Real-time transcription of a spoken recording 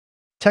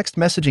Text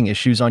messaging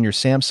issues on your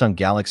Samsung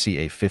Galaxy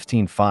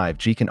A15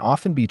 5G can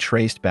often be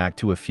traced back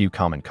to a few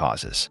common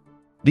causes.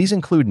 These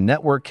include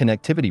network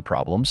connectivity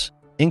problems,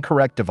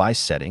 incorrect device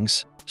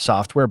settings,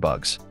 software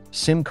bugs,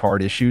 SIM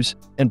card issues,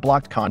 and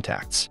blocked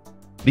contacts.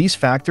 These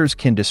factors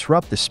can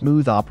disrupt the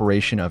smooth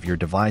operation of your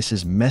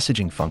device's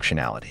messaging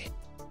functionality.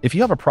 If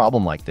you have a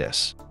problem like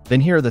this, then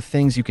here are the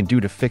things you can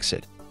do to fix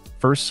it.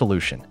 First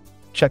solution: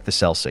 check the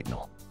cell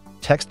signal.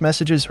 Text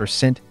messages are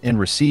sent and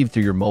received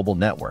through your mobile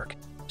network.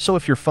 So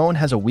if your phone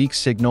has a weak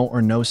signal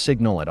or no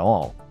signal at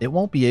all, it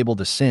won't be able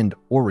to send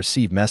or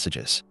receive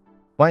messages.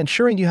 By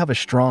ensuring you have a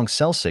strong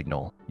cell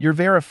signal, you're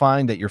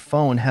verifying that your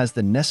phone has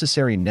the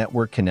necessary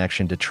network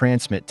connection to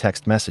transmit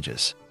text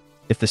messages.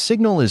 If the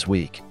signal is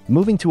weak,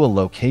 moving to a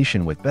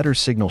location with better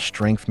signal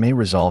strength may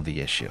resolve the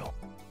issue.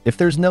 If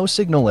there's no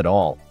signal at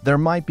all, there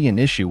might be an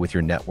issue with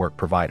your network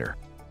provider.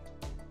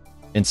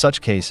 In such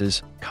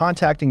cases,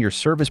 contacting your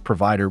service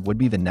provider would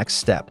be the next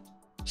step.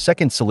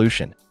 Second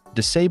solution: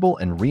 disable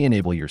and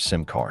re-enable your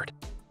SIM card.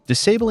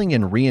 Disabling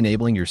and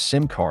re-enabling your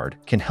SIM card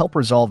can help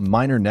resolve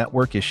minor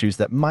network issues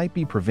that might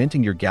be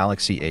preventing your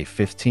Galaxy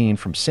A15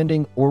 from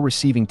sending or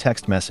receiving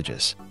text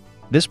messages.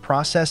 This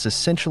process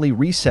essentially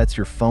resets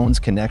your phone's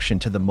connection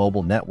to the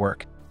mobile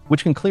network,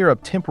 which can clear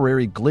up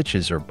temporary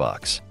glitches or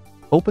bugs.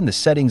 Open the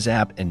Settings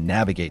app and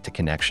navigate to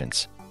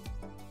Connections.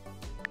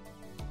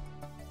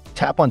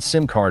 Tap on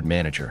SIM Card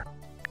Manager,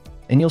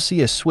 and you'll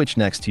see a switch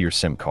next to your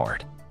SIM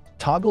card.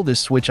 Toggle this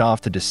switch off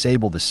to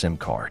disable the SIM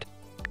card.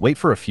 Wait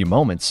for a few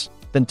moments,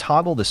 then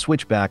toggle the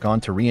switch back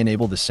on to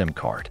re-enable the SIM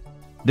card.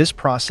 This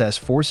process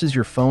forces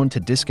your phone to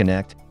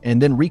disconnect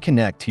and then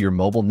reconnect to your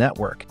mobile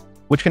network,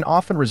 which can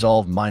often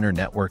resolve minor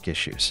network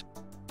issues.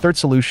 Third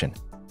solution: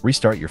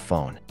 restart your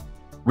phone.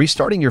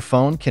 Restarting your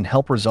phone can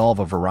help resolve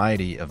a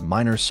variety of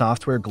minor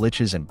software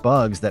glitches and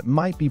bugs that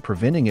might be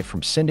preventing it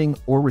from sending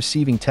or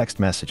receiving text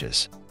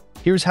messages.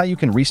 Here's how you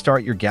can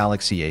restart your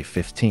Galaxy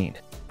A15.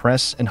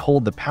 Press and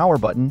hold the power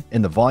button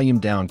and the volume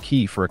down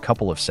key for a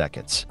couple of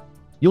seconds.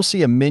 You'll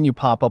see a menu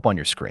pop up on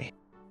your screen.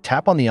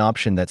 Tap on the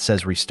option that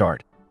says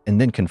Restart,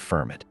 and then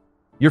confirm it.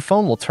 Your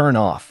phone will turn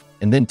off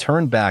and then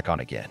turn back on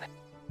again.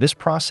 This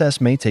process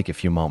may take a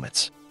few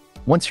moments.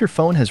 Once your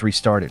phone has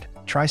restarted,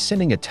 try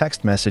sending a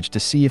text message to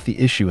see if the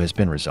issue has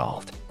been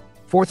resolved.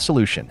 Fourth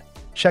solution: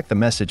 check the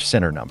message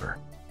center number.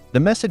 The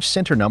message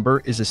center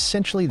number is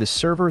essentially the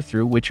server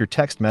through which your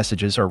text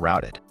messages are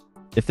routed.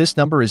 If this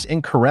number is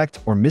incorrect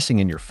or missing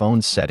in your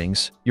phone's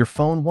settings, your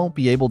phone won't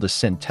be able to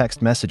send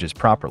text messages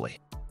properly.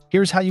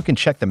 Here's how you can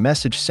check the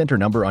message center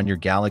number on your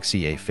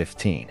Galaxy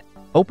A15.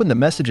 Open the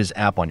Messages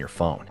app on your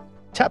phone.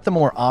 Tap the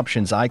More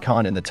Options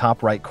icon in the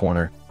top right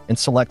corner and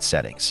select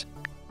Settings.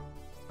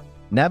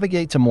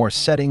 Navigate to More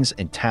Settings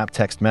and tap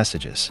Text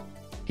Messages.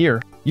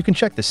 Here, you can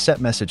check the Set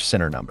Message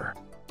Center number.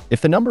 If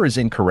the number is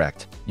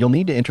incorrect, you'll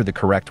need to enter the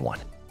correct one.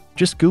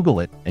 Just Google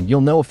it and you'll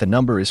know if the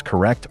number is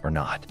correct or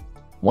not.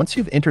 Once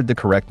you've entered the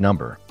correct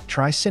number,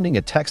 try sending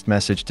a text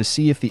message to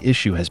see if the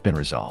issue has been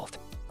resolved.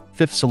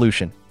 Fifth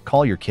solution: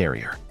 call your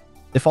carrier.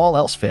 If all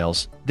else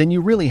fails, then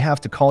you really have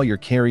to call your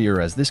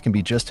carrier, as this can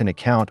be just an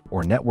account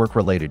or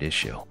network-related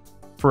issue.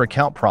 For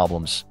account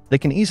problems, they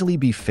can easily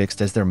be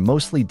fixed as they're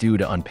mostly due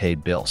to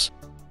unpaid bills.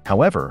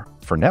 However,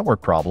 for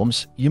network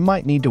problems, you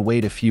might need to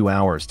wait a few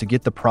hours to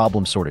get the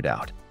problem sorted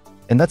out.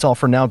 And that's all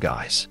for now,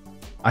 guys.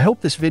 I hope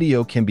this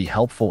video can be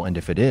helpful, and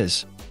if it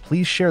is,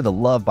 please share the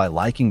love by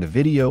liking the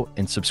video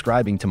and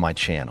subscribing to my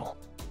channel.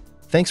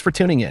 Thanks for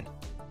tuning in.